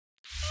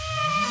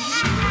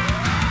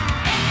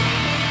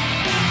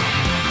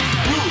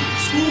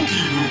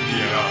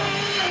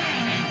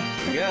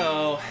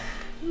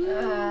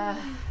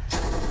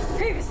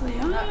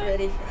seriously, I'm not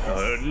ready for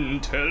this.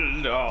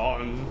 Until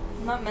dawn.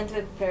 I'm not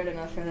mentally prepared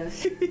enough for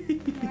this.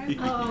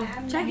 Oh,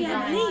 Jackie,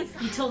 I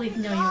believe. You totally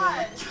know you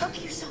God, were.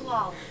 took you so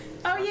long.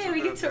 Oh yeah,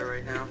 we get to.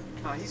 Right now.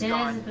 Oh, he's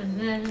gone.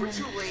 We're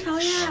too late. Oh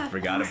yeah, I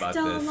forgot he's about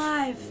still this.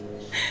 alive.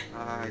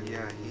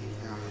 Yeah,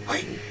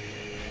 wait.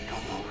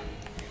 Don't move.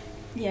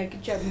 Yeah,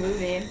 good job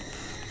moving.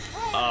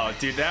 Oh,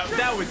 dude,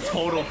 that was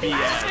total BS.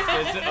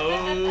 It's,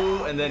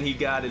 oh, and then he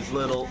got his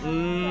little.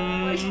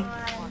 Another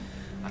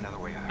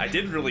way out. I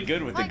did really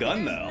good with the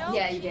gun, though.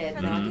 Yeah, you did.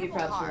 No, I'll give you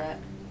props for that.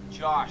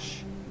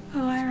 Josh.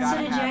 Oh, I So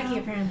remember. did Jackie,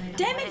 apparently.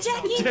 Damn it,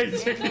 Jackie!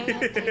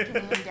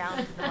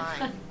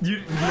 You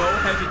no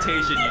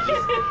hesitation. You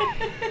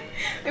just.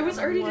 It was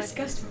already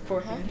discussed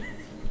beforehand.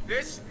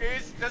 This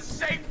is the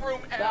safe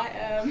room. But,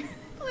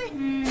 Oh,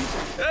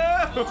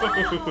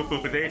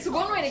 it's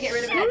one way to get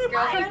rid of an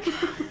ex-girlfriend.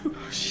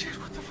 Oh shit!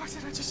 What the fuck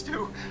did I just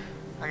do?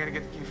 I gotta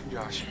get the key from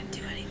Josh. Didn't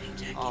do anything,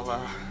 Jackie. I'll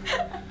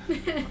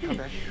come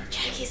back here.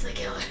 Jackie's the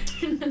killer.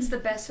 That's the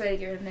best way to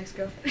get rid of an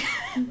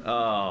ex-girlfriend.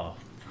 Oh,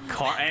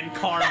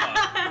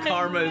 Karma.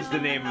 Karma is the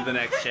name of the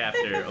next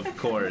chapter, of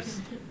course.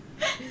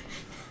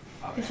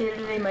 It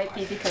literally might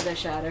be because I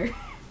shot her.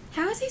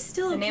 How is he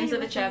still The okay names of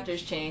the with,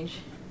 chapters change.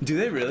 Do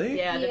they really?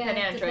 Yeah,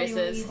 depending on depending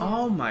choices. on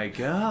Oh my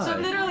god. So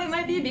literally it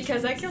might be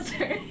because I killed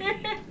her.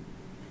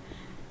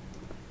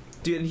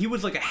 Dude, and he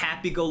was like a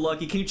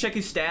happy-go-lucky. Can you check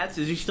his stats?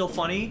 Is he still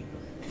funny?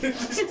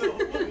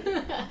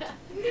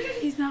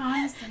 He's not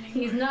honest anymore.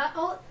 He's not.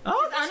 Oh,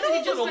 Oh, His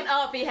honesty just went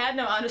up. He had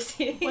no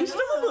honesty. He's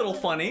still a little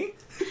funny.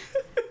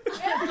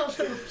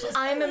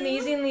 I'm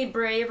amazingly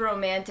brave,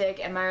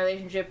 romantic, and my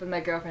relationship with my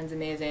girlfriend's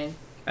amazing.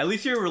 At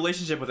least your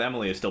relationship with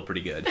Emily is still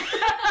pretty good.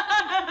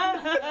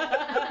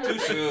 Too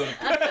soon.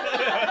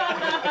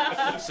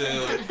 Too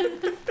soon.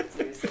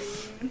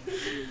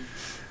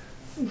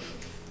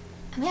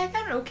 I mean, I've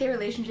got an okay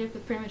relationship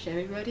with pretty much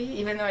everybody,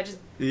 even though I just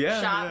Yeah.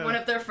 shot yeah. one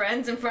of their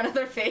friends in front of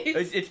their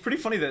face. It's pretty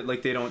funny that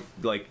like they don't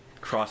like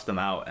cross them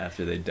out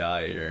after they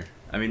die, or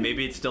I mean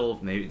maybe it's still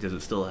does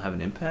it still have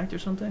an impact or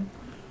something,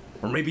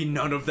 or maybe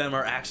none of them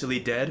are actually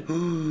dead.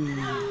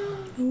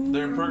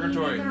 They're in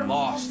purgatory.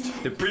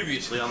 Lost. They're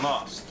previously on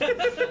Lost.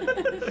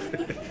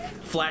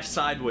 Flash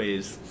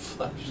sideways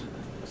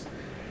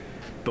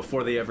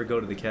before they ever go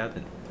to the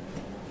cabin.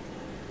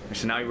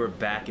 So now we're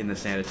back in the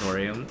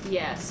sanatorium.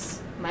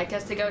 Yes. Mike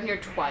has to go here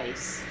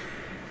twice.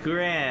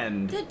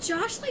 Grand. Did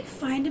Josh like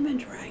find him and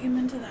drag him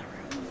into that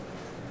room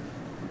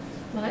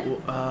what?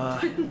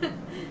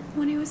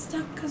 when he was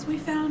stuck? Because we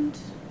found.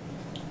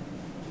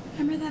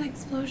 Remember that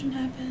explosion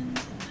happened.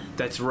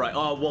 That's right.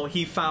 Oh well,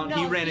 he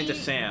No, ran into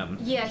Sam.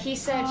 Yeah, he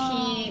said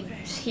Oh, okay.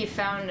 he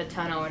found a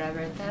tunnel or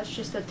whatever. That's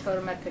just the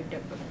totem I picked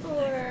up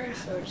before,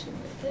 so we're just gonna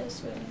go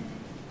this way.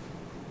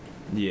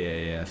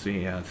 Yeah. So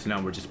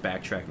now we're just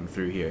backtracking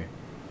through here.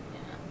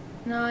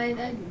 No, I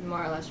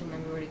more or less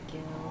remember where to go.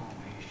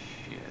 Holy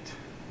shit.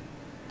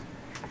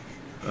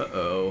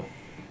 Uh-oh.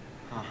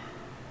 Huh.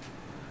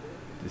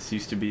 This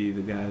used to be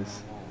the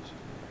guys.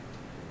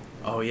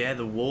 Oh yeah,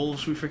 the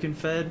wolves we freaking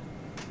fed.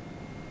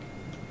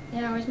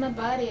 Yeah, where's my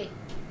body?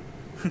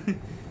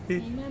 Hey,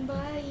 my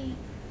body.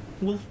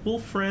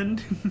 Wolf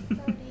friend.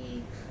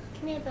 Buddy.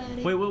 Come here,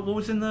 buddy. Wait, what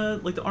was in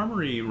the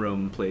armory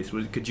room place?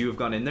 Could you have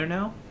gone in there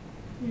now?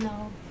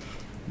 No.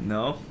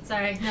 No?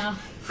 Sorry, no.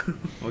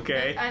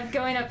 Okay. I'm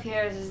going up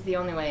here. This is the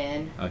only way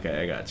in.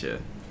 Okay, I gotcha.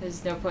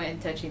 There's no point in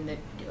touching the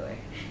door.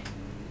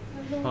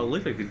 Oh, it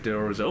looked like the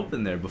door was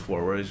open there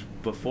before, whereas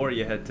before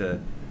you had to...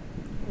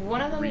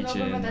 One of them is Reach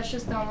open, in. but that's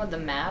just the one with the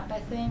map, I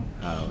think.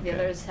 Oh, The okay.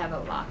 others have a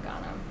lock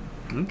on them.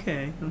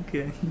 Okay.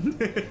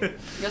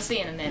 You'll see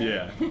in a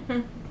minute.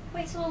 Yeah.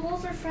 Wait, so the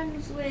wolves are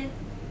friends with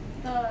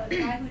the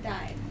guy who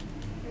died,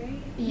 right?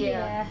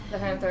 Yeah, the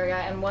flamethrower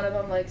guy, and one of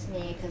them likes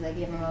me because I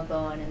give him a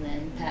bone and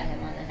then pat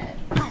him on the head.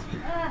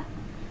 Ah,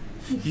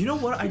 You know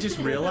what I just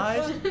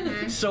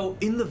realized? So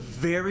in the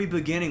very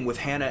beginning with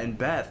Hannah and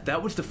Beth,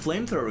 that was the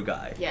flamethrower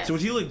guy. Yes. So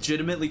was he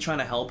legitimately trying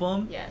to help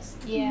them? Yes.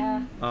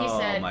 yeah. Oh He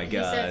said, my He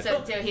god. said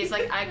so too. He's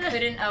like, I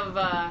couldn't have,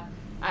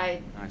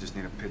 I just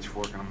need a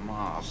pitchfork and a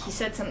mop. he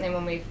said something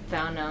when we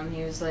found him.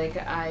 He was like,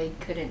 I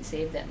couldn't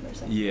save them or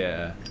something.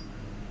 Yeah.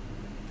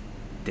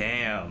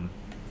 Damn.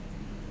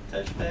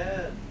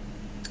 Touchpad.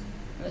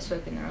 I was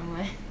swiping the wrong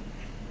way.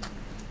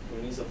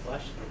 Who needs a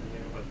flashlight?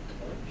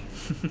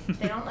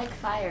 They don't like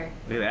fire.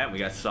 Look at that, we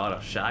got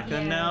sawed-off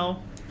shotgun Yeah.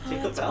 now. Oh,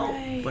 Take the that's belt.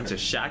 right. Bunch of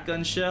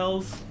shotgun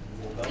shells.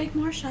 Take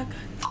more shotguns.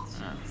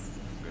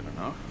 Good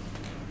enough.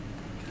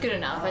 Good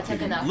enough. I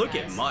took enough. Look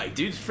guys. at Mike,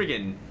 dude's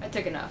friggin'. I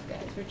took enough,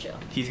 guys. We're chill.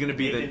 He's gonna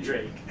be Nathan the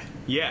Drake.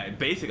 yeah,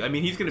 basically. I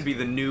mean, he's gonna be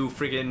the new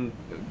friggin'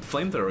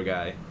 flamethrower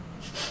guy.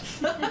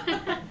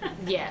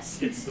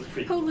 Yes. It's the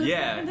prequel. Who lives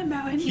Yeah. up in the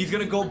mountains? He's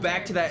gonna go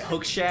back to that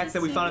hook shack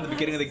that we found at the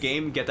beginning of the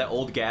game and get that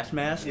old gas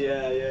mask.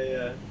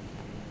 Yeah.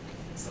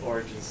 It's the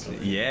origin story.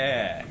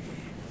 Yeah.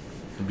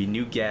 He'll be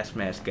new gas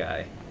mask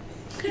guy.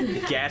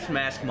 Gas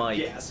mask Mike.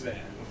 Yes,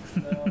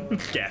 man.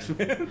 Gas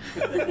man.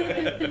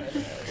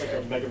 Like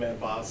a Mega Man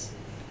boss.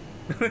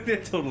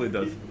 It totally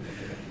does.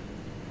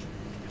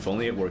 If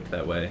only it worked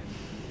that way.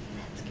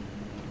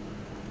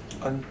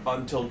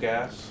 Until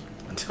gas.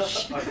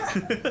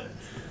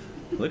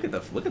 Look at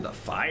the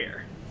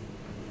fire.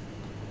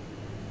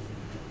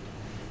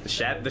 The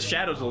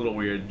shadow's a little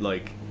weird,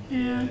 like.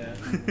 Yeah.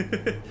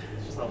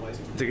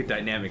 It's like a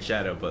dynamic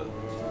shadow, but.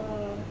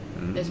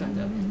 This one's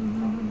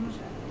open.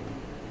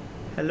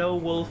 Hello,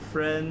 wolf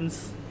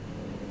friends.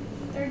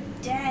 They're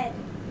dead.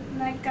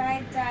 That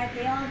guy died.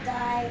 They all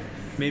died.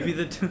 Maybe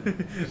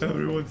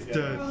everyone's They're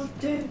dead. all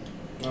dead.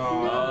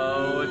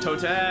 Oh, a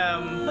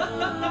totem.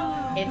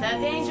 It's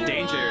a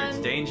danger. It's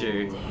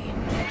danger.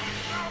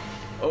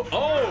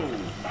 Oh,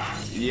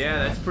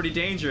 yeah, that's pretty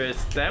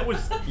dangerous. That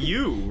was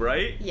you,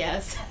 right?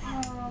 Yes.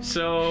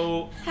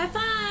 So, Have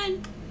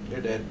fun.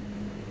 You're dead.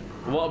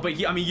 well, but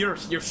I mean, you're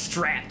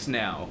strapped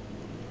now.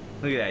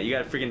 Look at that. You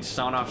got a freaking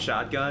sawn-off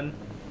shotgun.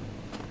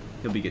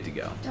 You'll be good to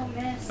go. Don't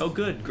miss. Oh,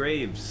 good.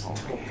 Graves. Oh,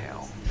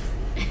 hell.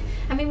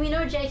 I mean, we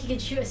know Jackie can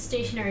shoot a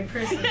stationary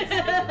person.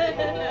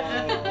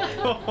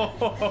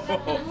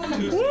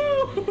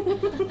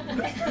 Woo!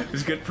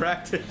 It's good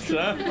practice,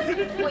 huh?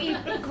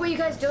 What you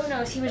guys don't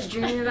know is he was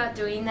dreaming about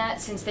doing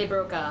that since they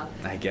broke up.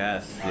 I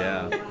guess,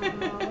 yeah.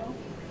 Wow.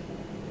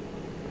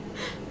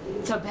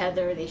 That's how bad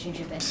their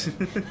relationship is.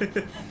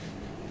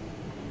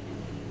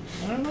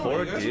 I don't know.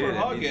 Poor You guys dude. were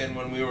hugging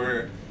when we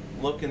were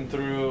looking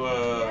through.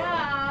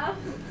 Yeah.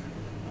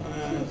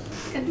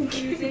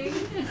 Confusing.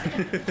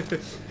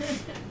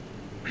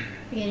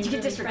 Again, You you can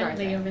can disregard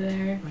friendly that. over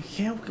there. You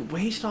can't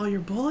waste all your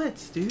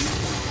bullets, dude.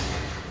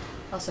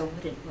 Also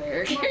wouldn't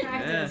wear. More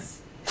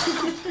practice.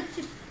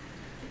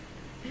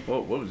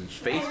 Whoa, what was his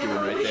face doing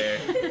right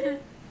there?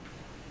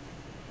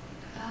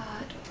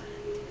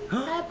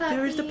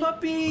 There's the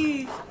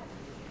puppy!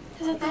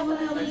 Is that the one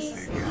that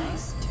was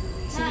nice to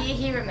me? See,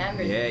 he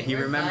remembers. Yeah, he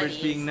We're remembers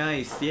buddies. being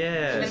nice,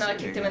 yeah. Even though I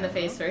kicked him in the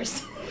face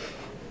first.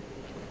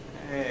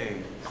 Hey.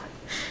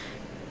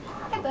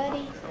 Hi,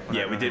 buddy.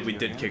 Yeah, we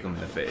did kick him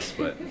in the face,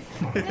 but.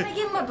 I'm gonna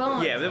give him a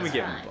bone. Yeah, then we It's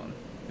give him fine. a bone.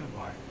 Good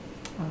boy.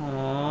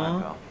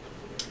 Aww.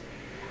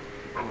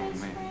 Oh,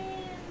 man.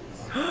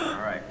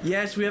 All right.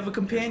 Yes, we have a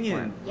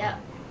companion. Yep.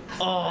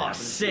 Oh,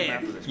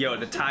 sick! Yo,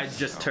 the tides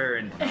just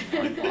turned.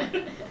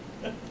 There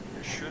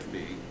should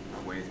be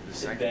a way through the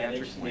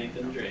psychiatric wing.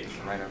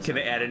 Right outside. Can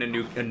they add in a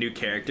new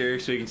character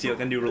so you can see like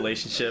a new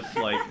relationship,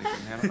 like They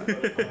can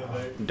handle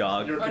it.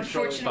 dog?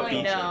 Unfortunately,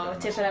 puppy. no.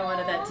 Tiff and I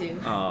wanted that too.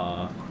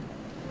 Aw.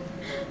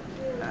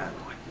 Ah,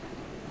 boy.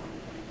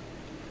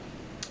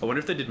 I wonder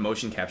if they did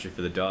motion capture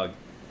for the dog.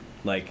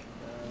 Like,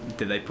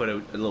 did they put a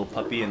little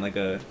puppy in like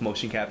a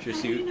motion capture I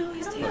didn't suit? know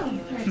he's taking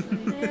you.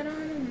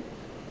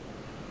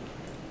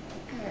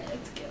 Alright,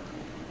 let's go.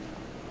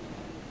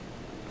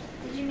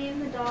 Did you name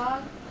the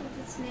dog? What's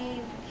its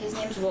name? His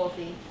name's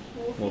Wolfie.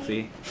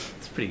 Wolfie.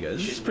 It's pretty good.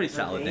 It's a pretty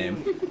solid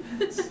name.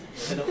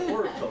 In a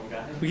horror film,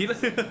 guys. We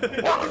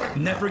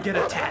never get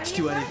attached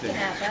to anything.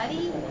 Yeah,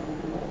 buddy.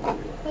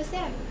 What's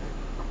that?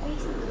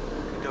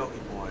 Doggy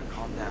boy,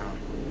 calm down.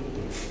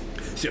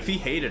 So if he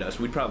hated us,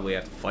 we'd probably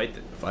have to fight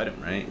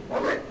him, right?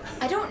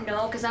 I don't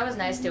know, because I was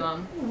nice to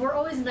him. We're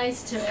always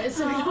nice to it,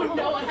 so we don't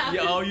know what happened.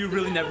 Yeah, oh,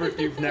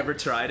 you've never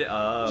tried it?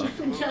 Oh.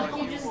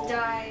 You just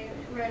die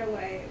right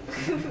away.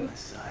 My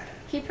side.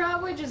 He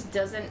probably just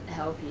doesn't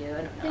help you.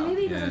 I don't Yeah, know.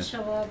 maybe he Yeah. doesn't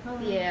show up. Huh?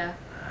 Yeah.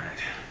 Alright.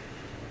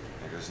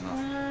 There goes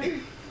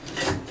nothing.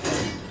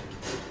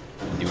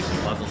 Do some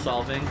puzzle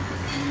solving.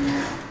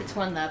 It's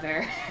one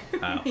lever.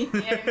 Oh. You know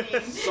what I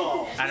mean?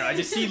 Solve. I don't know, I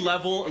just see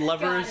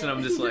levers and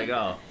I'm just like,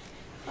 oh.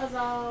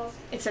 Puzzles.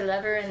 It's a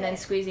lever and then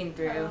squeezing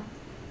through.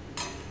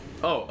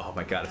 Oh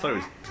my god, I thought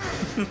it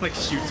was like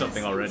shoot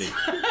something already.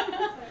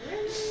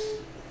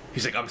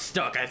 He's like, I'm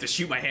stuck, I have to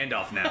shoot my hand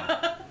off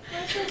now.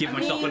 Give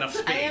myself enough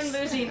space.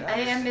 I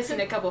am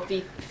missing a couple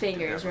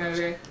fingers,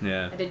 remember?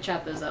 Yeah. I did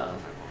chop those off.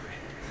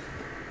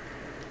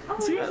 Oh,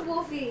 See, there's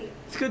Wolfie.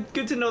 It's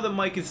good to know that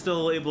Mike is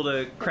still able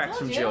to crack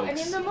some I jokes.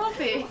 named him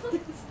Wolfie.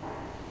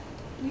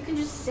 You can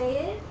just say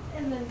it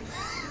and then.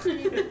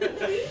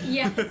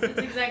 Yes, that's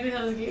exactly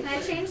how the game. Can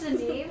I change the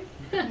name?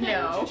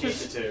 No.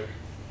 Change it to.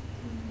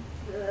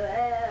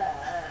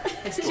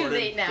 It's too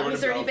late now.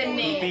 He's already been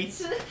named.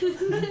 He's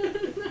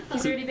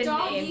already been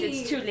Doggy. named.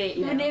 It's too late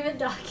You now. would name it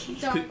Doggy.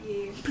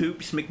 Doggy.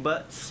 Poops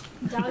McButts.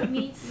 Dog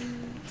meats.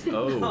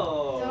 Oh.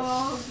 Oh.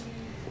 Doggy.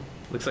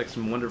 Looks like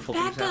some wonderful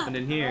Back things up. happened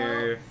in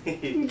here.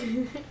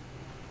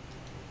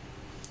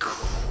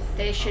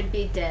 They should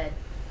be dead.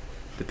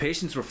 The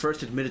patients were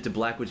first admitted to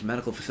Blackwood's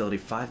medical facility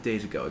 5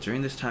 days ago.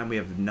 During this time, we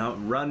have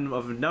run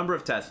a number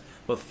of tests,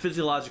 both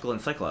physiological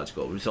and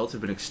psychological. Results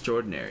have been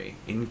extraordinary,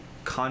 in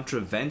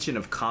contravention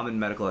of common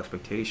medical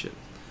expectations.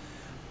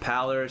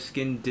 Pallor,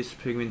 skin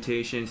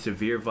dyspigmentation,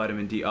 severe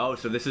vitamin D. Oh,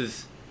 so this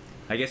is,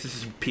 I guess this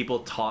is people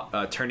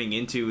turning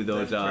into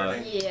those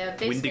Yeah,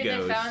 basically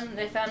Wendigos.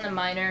 they found the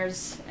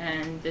miners,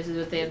 and this is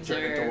what they Check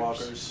observed. the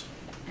walkers.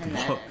 And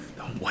then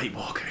White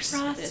Walkers.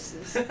 Frost. this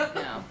is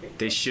no.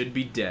 They should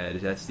be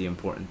dead. That's the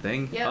important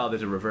thing. Yep. Oh,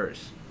 there's a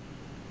reverse.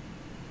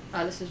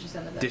 Oh, this is just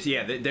on the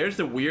back. There's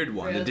the weird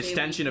one. The Frailty,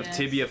 distension of weakness.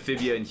 tibia,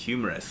 fibia, and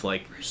humerus.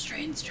 Like,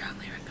 Restraint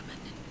strongly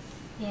recommended.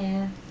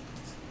 Yeah.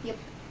 Yep.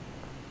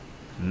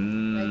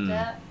 mm. Like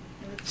that.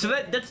 So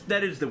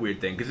that is the weird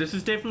thing, because this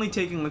is definitely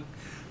taking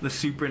the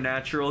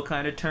supernatural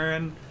kind of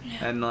turn,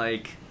 and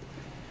like,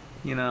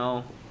 you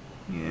know,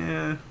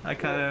 yeah, I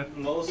kind of.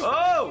 What do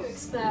Oh! you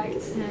expect?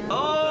 Yeah.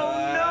 Oh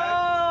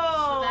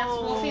no! That's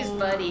Wolfie's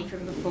buddy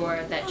from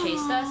before that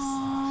chased us.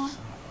 Aw.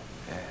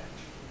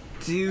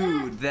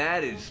 Dude,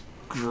 that is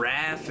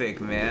graphic,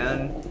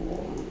 man.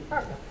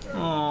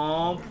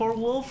 Oh, poor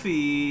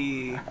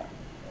Wolfie.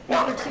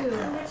 Number two.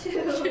 No,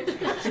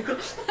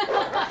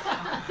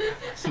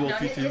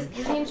 Wolfie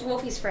his name's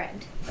Wolfie's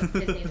friend. His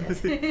name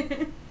is.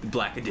 The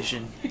Black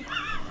Edition.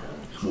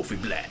 Wolfie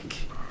Black.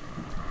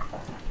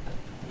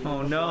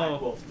 Oh no.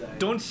 Wolf died.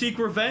 Don't seek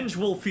revenge,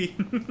 Wolfie.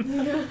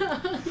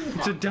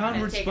 It's a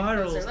downward Take a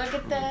spiral. closer look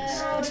at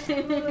that.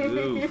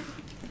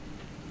 Oof.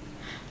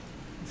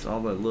 It's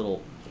all the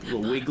little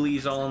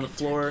wigglies all on the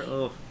floor.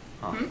 Oh.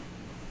 Huh.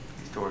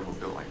 These doors were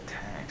built like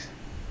tanks.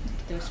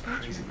 Those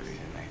Crazy with these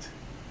inmates.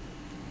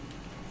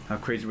 How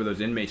crazy were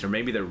those inmates? Or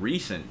maybe they're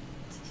recent.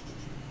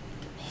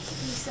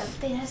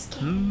 Something has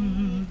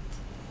Mm.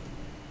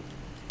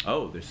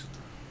 Oh, there's.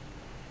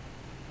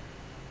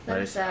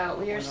 Let us out.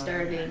 We are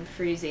starving,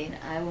 freezing.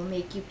 I will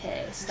make you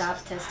pay.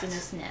 Stop testing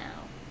us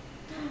now.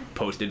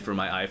 Posted for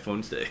my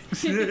iPhone 6.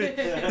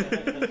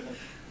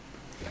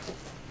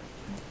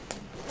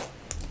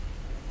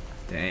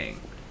 Dang.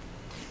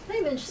 I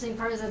think the interesting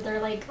part is that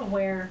they're like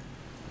aware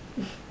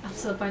up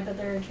to the point that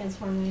they're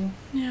transforming.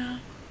 Yeah.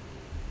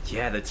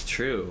 Yeah, that's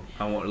true.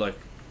 I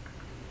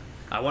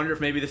wonder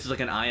if maybe this is like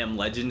an I Am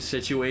Legend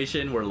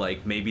situation where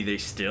like maybe they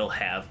still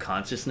have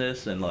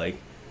consciousness and like.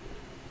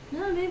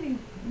 No, maybe.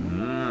 They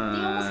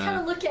almost kind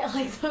of look at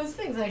like those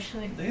things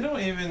actually. They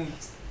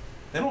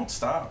don't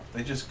stop.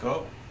 They just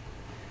go.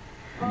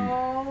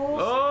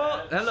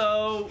 Oh,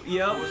 hello.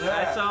 Yep, was I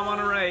that? saw him on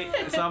the right.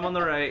 I saw him on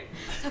the right.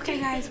 Okay,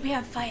 guys, we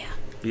have fire.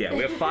 Yeah,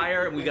 we have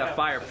fire and we got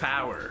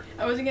firepower.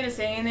 I wasn't gonna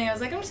say anything. I was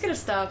like, I'm just gonna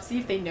stop, see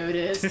if they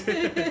notice.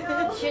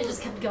 Should've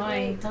just kept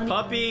going. Don't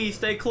Puppy,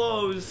 stay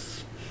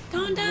close.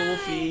 Don't die.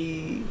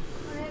 Wolfie.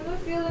 I have a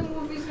feeling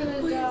Wolfie's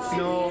gonna We die.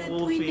 No, we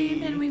Wolfie.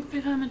 named and we've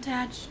become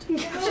attached. no,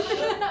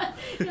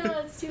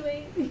 it's too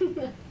late.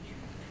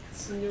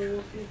 Señor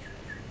Wolfie.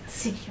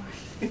 Señor.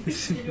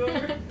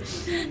 Señor.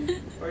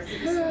 Or did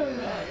you say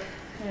that?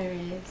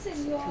 Alright.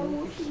 Señor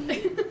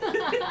Wolfie.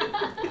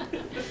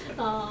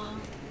 Aw.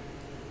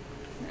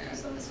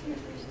 So let's be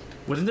first.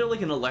 Wasn't there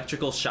like an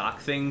electrical shock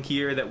thing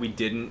here that we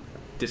didn't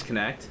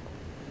disconnect?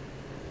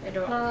 I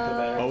don't.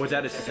 Or was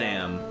that a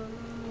Sam?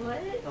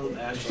 What? Oh,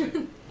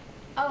 Ashley.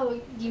 Oh,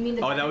 you mean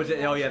the? Oh, that was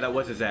it. Oh, yeah, that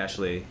was his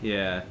Ashley.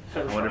 Yeah.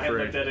 I wonder if Ryan we're.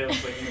 looked at it and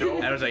was like,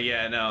 nope. I was like,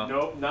 yeah, no.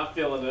 Nope, not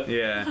feeling it.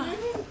 Yeah.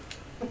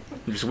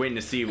 I'm just waiting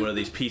to see where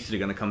these pieces are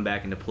gonna come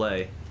back into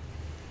play.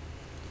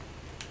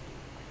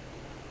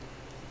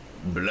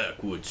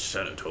 Blackwood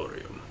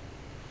Sanatorium.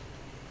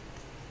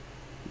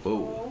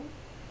 Whoa.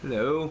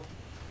 Hello.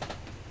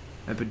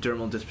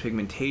 Epidermal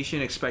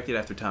dyspigmentation expected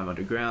after time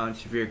underground.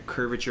 Severe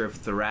curvature of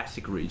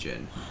thoracic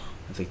region.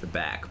 That's like the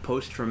back.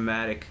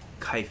 Post-traumatic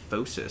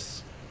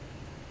kyphosis.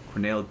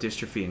 Corneal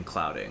dystrophy and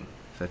clouding.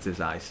 So that's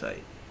his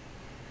eyesight.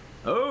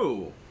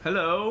 Oh,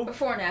 hello.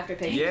 Before and after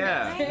picture.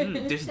 Yeah.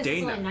 This is This day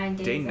is like 9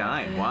 days Day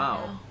after, 9.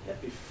 Wow. Yeah,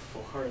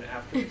 before and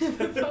after.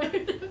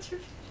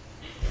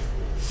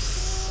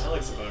 That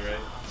looks about right.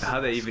 How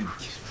they even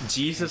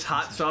Jesus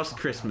hot sauce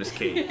Christmas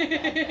cake.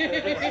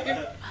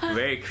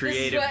 Very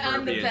creative what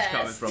I'm the verbiage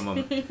coming best. from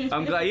him.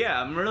 I'm glad.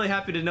 Yeah, I'm really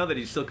happy to know that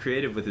he's still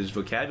creative with his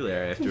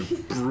vocabulary after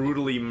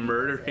brutally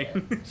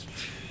murdering.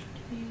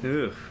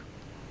 Ugh.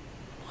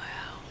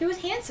 He was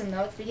handsome though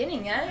at the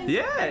beginning, yeah?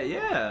 Yeah,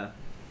 yeah.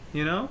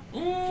 You know?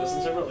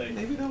 Justin Timberlake.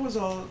 Maybe that was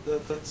all.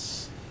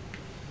 That's.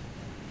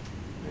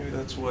 Maybe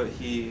that's what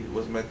he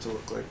was meant to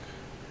look like.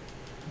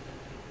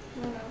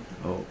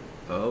 Oh,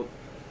 oh.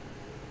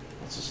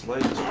 What's this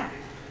light?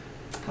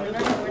 How did I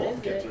don't know, the what wolf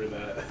is get it? through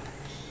that?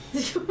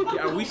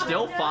 Yeah, are we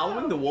still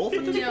following the wolf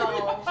at this point?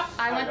 No,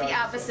 I went the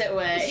opposite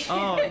way.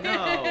 Oh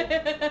no.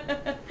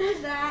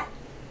 Who's that?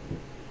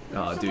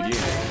 Oh, dude, you.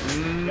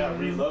 Yeah,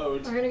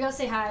 reload. We're gonna go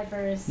say hi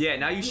first. Yeah,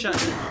 now you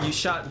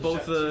shot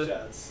both Two the.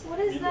 shots. What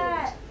is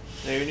that?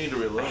 Yeah, you need to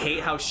reload. I hate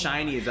how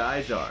shiny his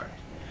eyes are.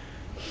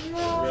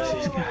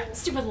 No.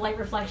 Stupid light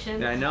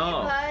reflection. I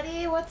know.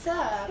 Buddy, what's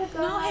up?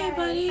 No, hey,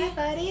 buddy. Hi,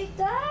 buddy.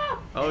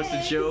 Stop. Oh, it's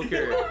the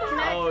Joker. Can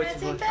I, Oh, can I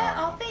it's take that?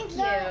 Oh, thank you.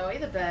 You're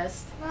the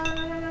best.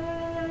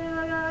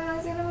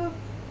 It's gonna move.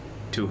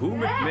 To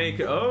whom it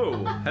may.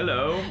 Oh,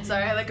 hello.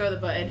 Sorry, I let go of the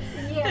button.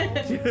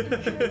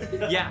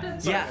 Yeah.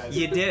 Yeah,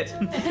 you did.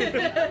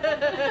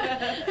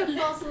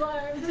 False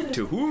alarm.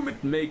 To whom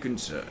it may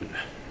concern.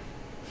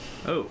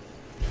 Oh.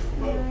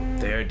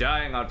 They are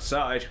dying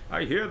outside.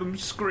 I hear them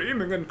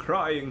screaming and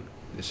crying.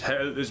 This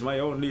hell is my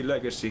only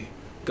legacy.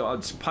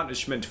 God's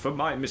punishment for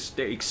my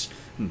mistakes.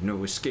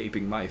 No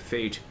escaping my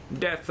fate.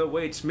 Death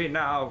awaits me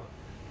now.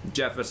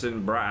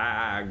 Jefferson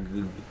Bragg.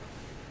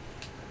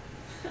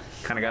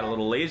 Kind of got a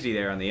little lazy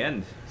there on the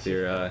end.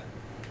 Your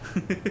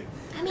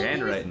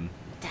handwriting.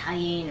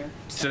 Dying or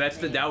So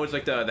that was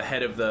like the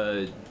head of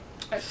the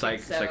I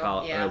think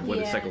so,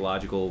 yeah.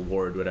 psychological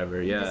ward, whatever.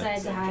 He Yeah.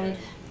 decided to hide.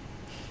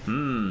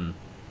 Well,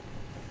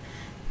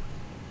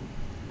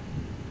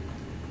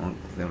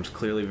 that was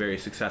clearly a very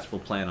successful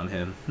plan on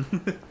him.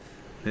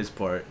 His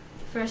part.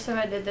 First time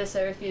I did this,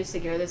 I refused to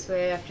go this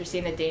way. After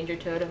seeing a danger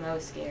totem, I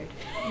was scared.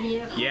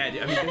 Yeah. Yeah,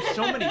 I mean, there's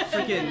so many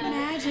freaking.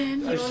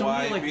 Imagine. There's That's so why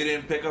many, like, if you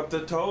didn't pick up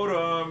the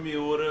totem,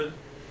 you would have.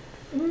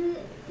 I mean,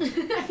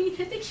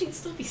 I think she'd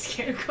still be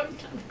scared of going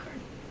down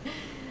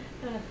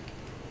the corner.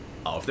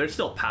 oh, if there's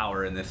still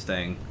power in this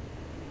thing.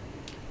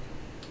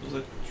 It was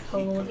like,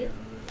 Hold it.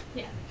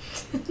 Yeah.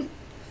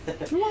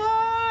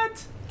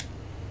 What?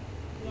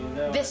 You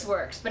know This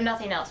works, but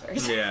nothing else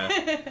works. Yeah.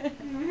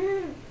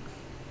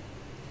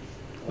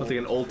 Looks like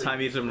an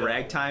old-timey some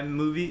ragtime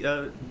movie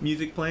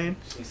music playing.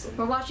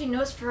 We're watching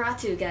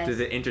Nosferatu, guys. Does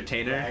it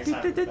entertain her?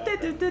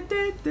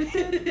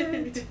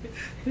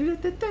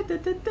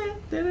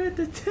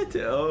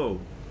 Oh.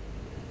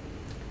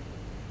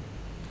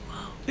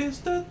 it's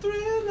the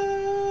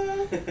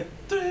thriller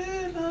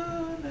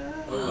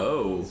now.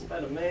 Oh.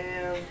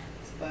 Spider-Man.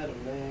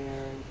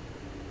 Spider-Man.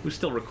 Who's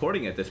still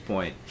recording at this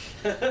point?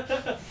 Right,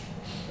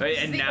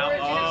 This and is the now.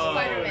 origin of Oh.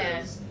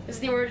 Spider-Man. This is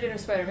the origin of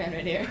Spider-Man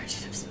right here.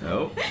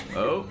 Oh.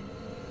 Oh.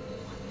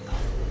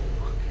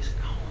 What is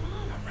going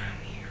on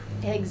around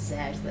here?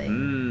 Exactly.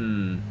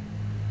 Mmm.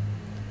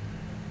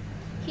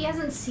 He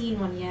hasn't seen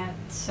one yet,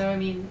 so I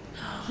mean,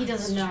 he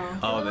doesn't know.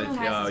 Oh, The only that- one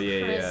who has oh, is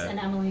yeah, Chris yeah. and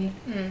Emily.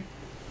 Mm.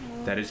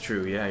 That is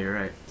true. Yeah, you're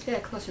right. Let's get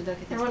a closer look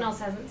at this. Everyone thing. else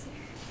hasn't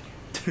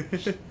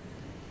seen.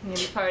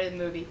 Maybe part of the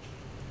movie.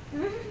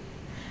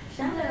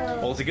 Shadow.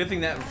 Well, it's a good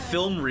thing that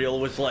film reel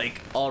was like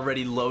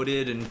already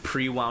loaded and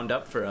pre-wound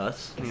up for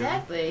us. you know?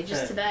 Exactly.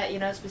 Just to that,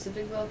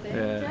 specific little thing.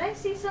 Did Yeah. I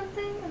see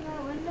something in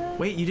that window?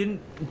 Wait, you didn't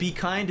be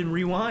kind and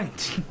rewind.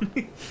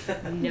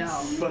 No.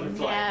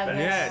 Butterfly Never.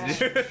 Yeah.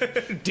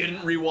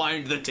 Didn't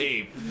rewind the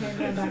tape. Yeah,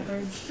 go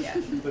backwards. Yeah.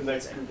 The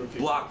next group of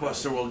people.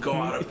 Blockbuster will go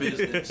out of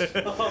business.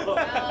 Oh,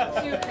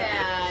 too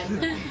bad.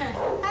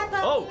 I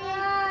thought, Oh.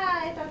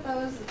 yeah, I thought that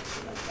was a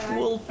guy.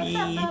 Wolfie.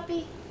 What's up,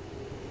 puppy?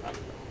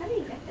 How do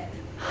you get there?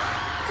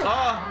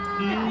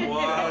 Oh.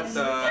 What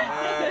the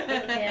heck?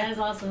 Yeah, that's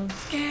awesome.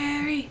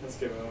 Scary. Let's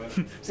give it a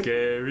win.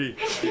 Scary.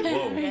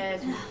 Whoa.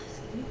 Yes.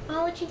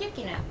 Oh, what you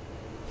looking at?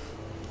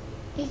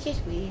 He's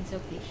just waiting so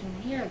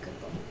patiently. You're a good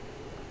boy.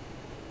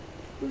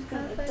 Who's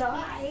gonna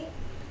die?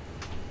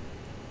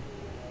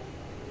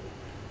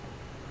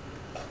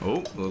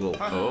 Oh, a little.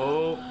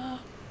 Oh.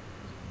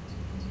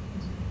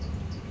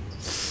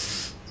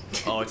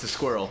 Oh, it's a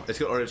squirrel. It's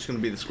gonna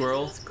be the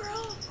squirrel.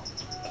 Squirrel.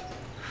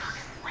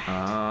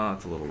 Ah,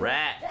 it's a little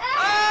rat.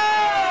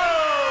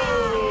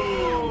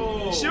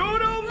 Oh!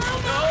 Shoot him!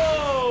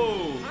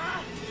 No!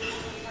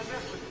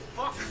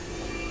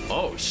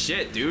 Oh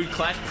shit, dude!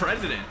 Class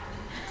president.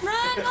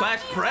 Run.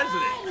 Class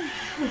president.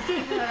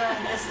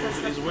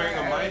 He's wearing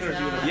a miner's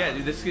uniform. Yeah,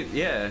 dude. This could.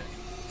 Yeah.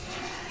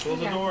 Close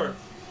the door.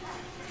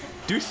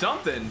 Do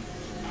something.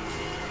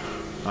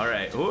 All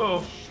right. Whoa.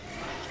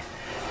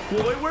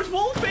 Whoa, wait, where's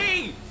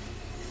Wolfie?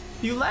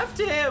 You left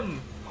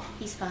him.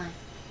 He's fine.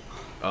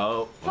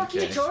 Oh. Fuck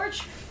okay. you,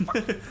 Torch.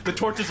 The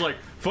torch is like,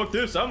 fuck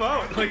this, I'm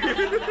out. Like,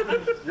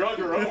 You're on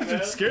your own, man.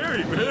 it's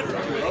scary, man. You're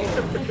on your own. Go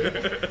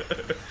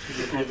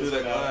through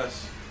that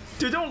glass.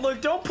 Dude,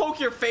 don't poke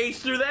your face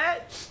through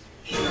that.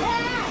 Too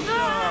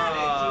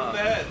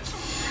bad.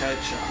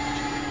 Headshot.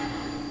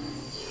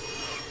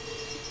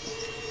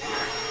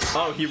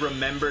 Oh, he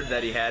remembered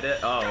that he had it?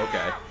 Oh,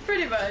 okay.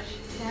 Pretty much.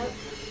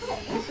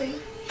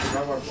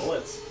 Rubber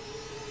bullets.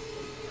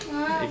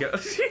 You go,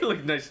 you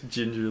look nice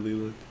gingerly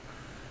look.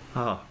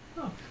 Oh.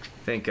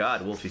 Thank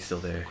God Wolfie's still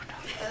there.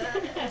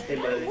 Hey,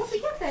 buddy. Wolfie,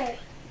 get there.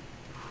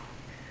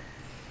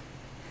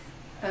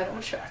 I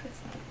don't try.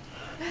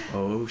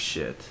 Oh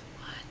shit.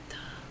 What the?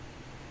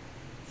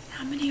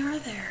 How many are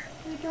there?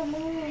 We don't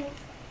move.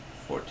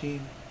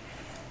 14.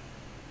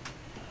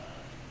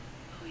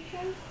 We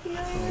can feel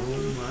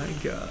Oh my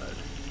God.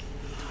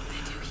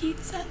 They do heat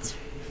sensors.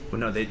 Well,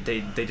 no, they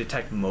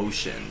detect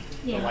motion.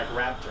 They're Yeah. like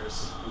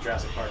raptors in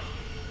Jurassic Park.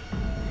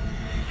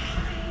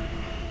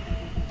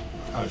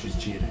 Oh, she's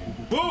cheating.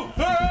 Boo!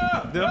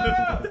 Ah!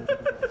 Ah!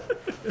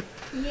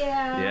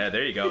 Yeah. Yeah,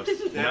 there you go.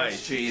 That's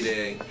Nice.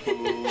 cheating.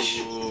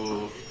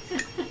 Ooh.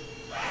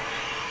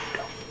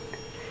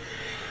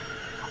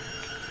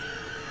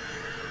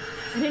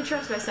 I didn't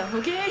trust myself,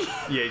 okay?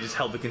 Yeah, he just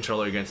held the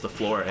controller against the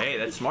floor. Hey,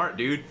 that's smart,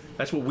 dude.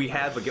 That's what we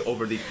have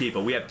over these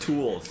people. We have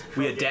tools.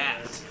 We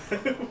adapt.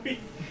 Wait,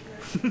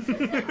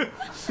 the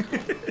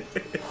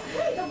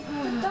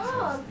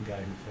dog. The guy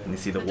who failed. And you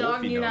see the The dog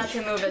Wolfie knew knows.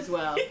 not to move as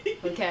well.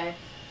 Okay.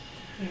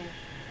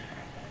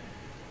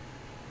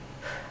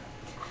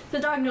 The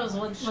dog knows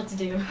what to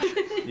do.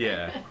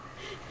 Yeah.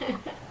 Dude,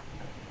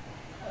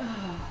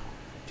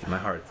 my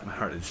heart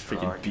is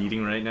freaking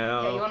beating right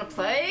now. Yeah, you wanna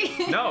play?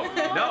 No,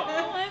 no.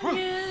 Oh, I'm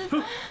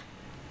good.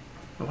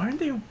 Why aren't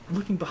they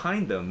looking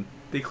behind them?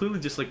 They clearly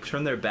just like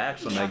turned their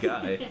backs on that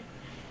guy.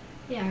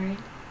 Yeah, right.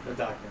 The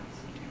dog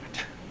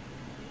knows.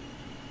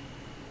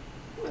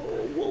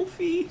 Oh,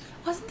 Wolfie.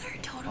 Wasn't there a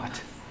totem?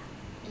 What?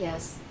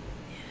 Yes.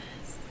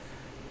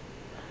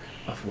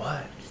 Of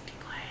what? Just be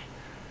quiet.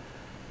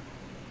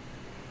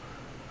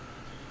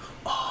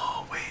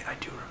 I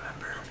do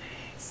remember.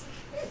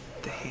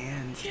 The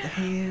hands. The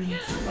hands.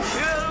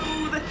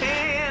 Oh, the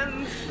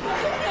hands.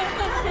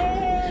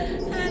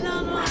 I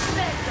don't want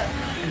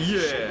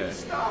Yeah.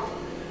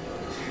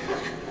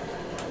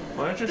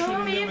 Why aren't you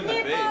shooting him in the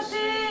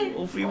face?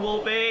 Wolfie,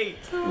 Wolfie.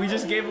 We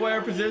just gave away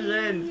our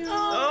position.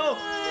 Oh.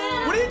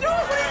 What are you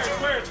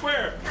doing?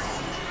 Square.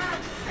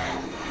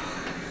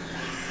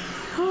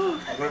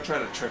 I'm gonna try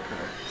to trick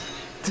her.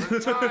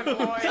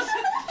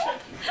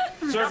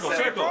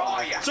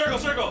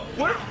 Circle.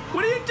 What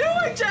are you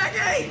doing,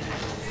 Jackie?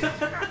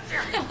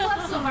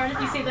 That's so hard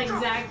if you say the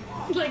exact,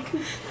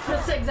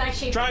 that's the exact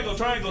shape.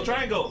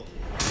 Triangle.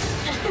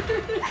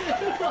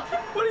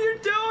 What are you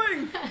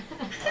doing?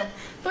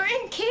 They're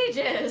in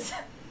cages.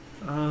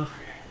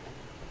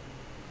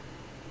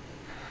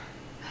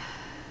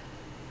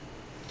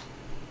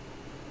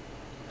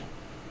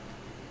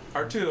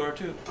 R2.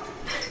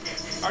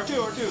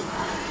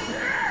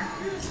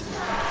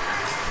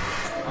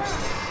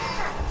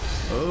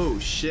 Oh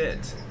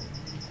shit.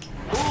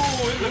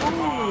 Ooh, in the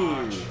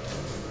garage.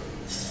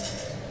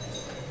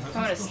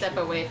 I'm gonna step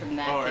away from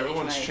that. Oh, cage,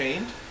 everyone's Mike.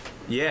 chained?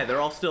 Yeah,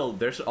 they're all still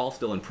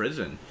in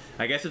prison.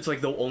 I guess it's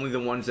like only the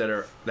ones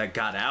that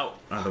got out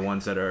are the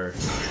ones that are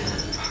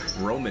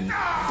Roman.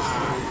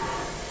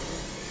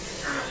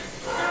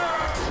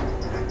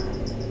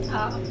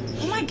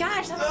 Oh my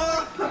gosh, that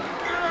was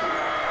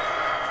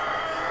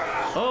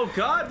Oh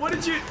God, what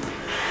did you?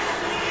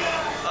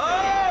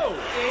 Oh!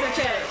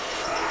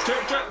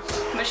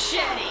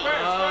 Machete.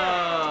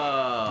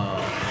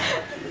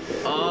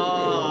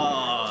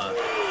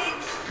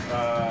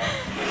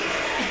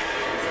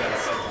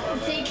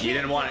 You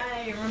didn't want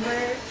it.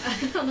 Remember?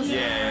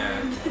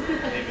 Yeah.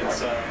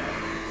 David's,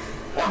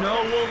 No,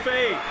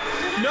 Wolfie!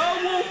 No,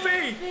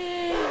 Wolfie!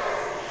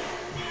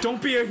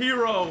 Don't be a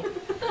hero!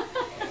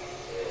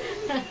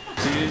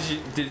 So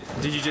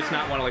did you just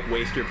not want to like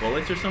waste your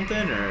bullets or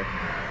something, or?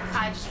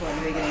 I just wanted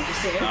to make it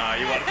interesting.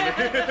 You want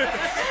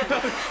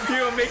to? You're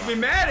gonna make me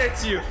mad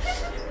at you.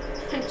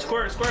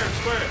 Square.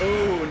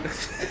 Oh,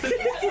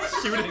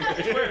 shooting.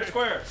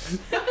 Square.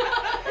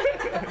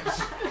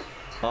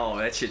 Oh,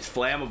 that shit's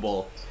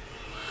flammable.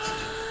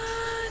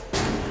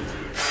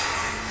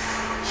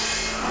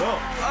 Whoa!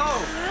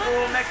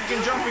 Oh,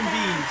 Mexican jumping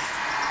beans.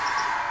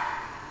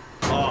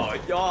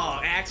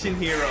 Oh, action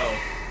hero.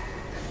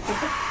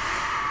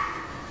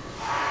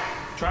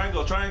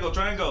 Triangle.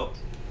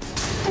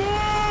 Ooh,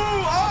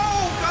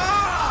 oh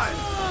God!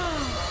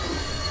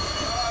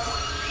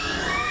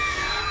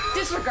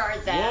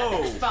 Disregard that.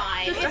 Whoa. It's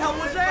fine. What the hell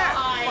was that?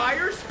 Fine.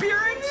 Fire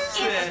spearing?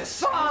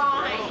 It's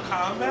fine.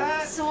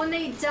 Combat? So when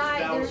they die,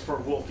 That was for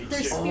Wolfie their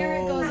too.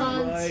 spirit goes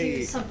on to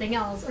right. something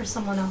else or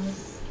someone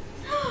else.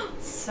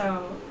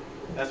 So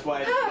That's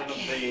why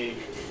they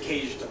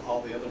caged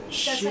all the other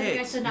ones. That's why the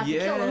guy said not to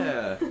kill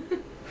yeah.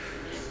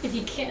 if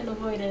you can't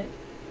avoid it.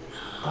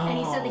 And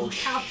he said that he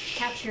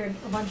captured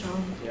a bunch of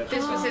them. Yep.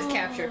 This was his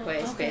captured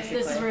place, okay. basically.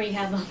 This is where he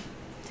had them.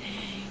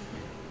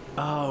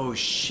 Oh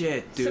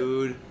shit,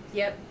 dude.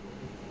 Yep.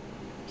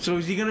 So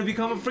is he gonna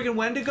become a freaking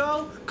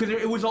Wendigo? Because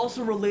it was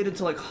also related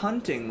to like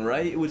hunting,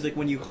 right? It was like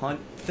when you hunt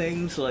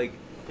things, like.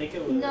 I think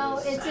it was. No,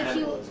 it's if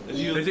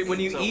you Is it when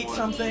you eat eat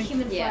something?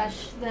 human Yeah.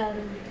 flesh,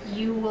 then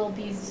you will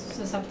be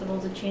susceptible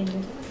to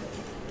changing.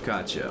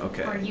 Gotcha. Or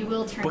Okay. you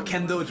will turn. But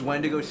can those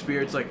Wendigo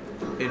spirits like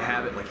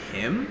inhabit like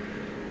him?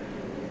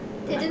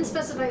 It didn't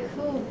specify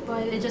who,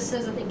 but it just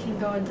says that they can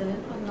go into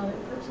another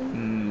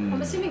person.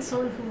 I'm assuming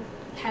someone who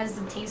has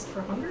the taste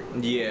for hunger.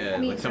 Yeah, I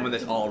mean, like someone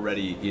that's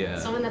already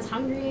Someone that's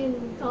hungry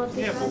and all that.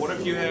 Yeah, but what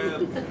if you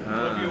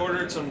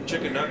ordered some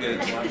chicken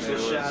nuggets and there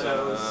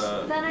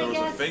was, Then I there was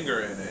a guess- finger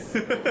in it?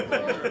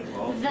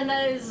 Then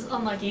that is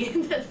unlucky.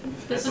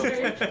 This is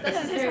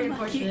very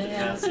unfortunate. Can't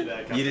Yeah. see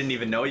that coming. You didn't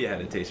even know you had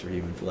a taste for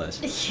human flesh.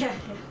 Yeah.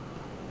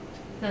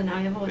 Then now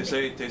you have a They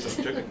say it tastes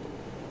like chicken.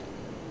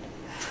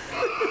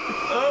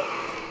 Oh.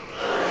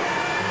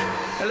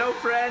 Hello,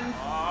 friend.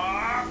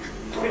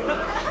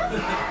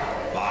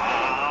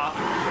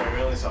 Sorry,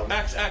 really something.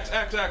 X.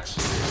 Gosh,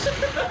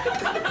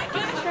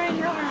 Ryan,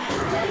 you're over.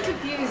 I'm very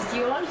confused. Do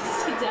you want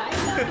us to die?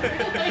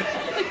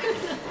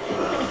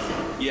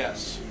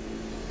 Yes.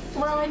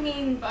 Well, I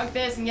mean, Fuck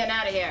this and getting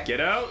out of here. Get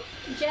out.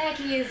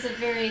 Jackie is a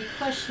very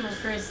questionable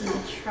person to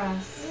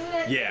trust.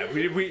 Yeah,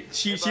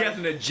 she has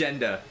an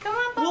agenda. Come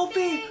on, Buffy.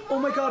 Wolfie! Oh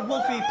my God,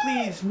 Wolfie,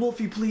 please,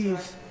 Wolfie,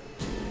 please.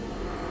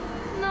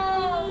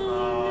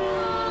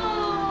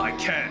 I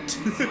can't.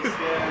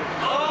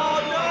 Oh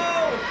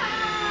no!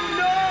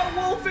 No,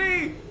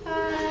 Wolfie!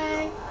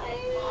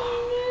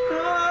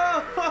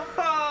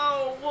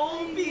 Oh,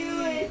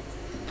 Wolfie!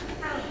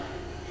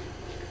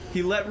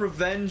 He let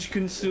revenge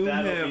consume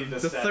That'll be him. the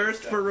The saddest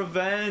thirst for death.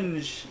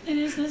 revenge. It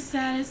is the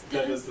saddest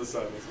That death. is the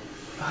sun.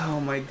 Oh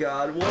my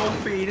God,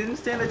 Wolfie, he didn't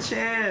stand a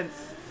chance.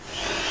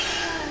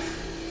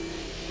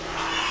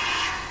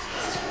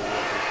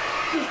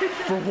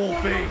 For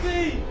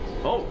Wolfie.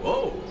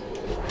 Oh.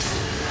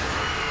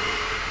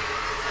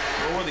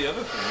 What were the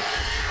other things?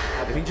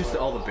 I think just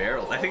all the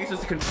barrels. I think it's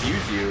just to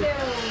confuse you.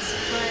 Barrels,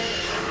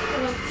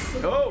 but once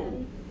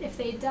Oh! if if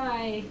they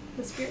die,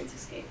 the spirits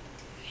escape.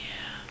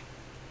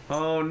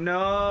 Oh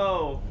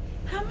no!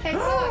 Hey,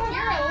 look,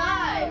 you're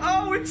alive!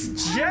 Oh,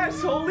 it's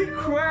Jess! Holy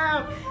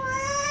crap!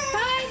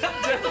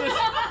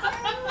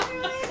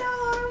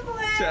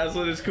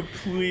 Jaslyn is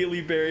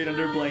completely buried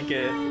under a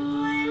blanket.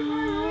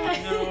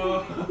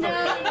 No,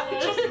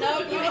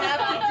 you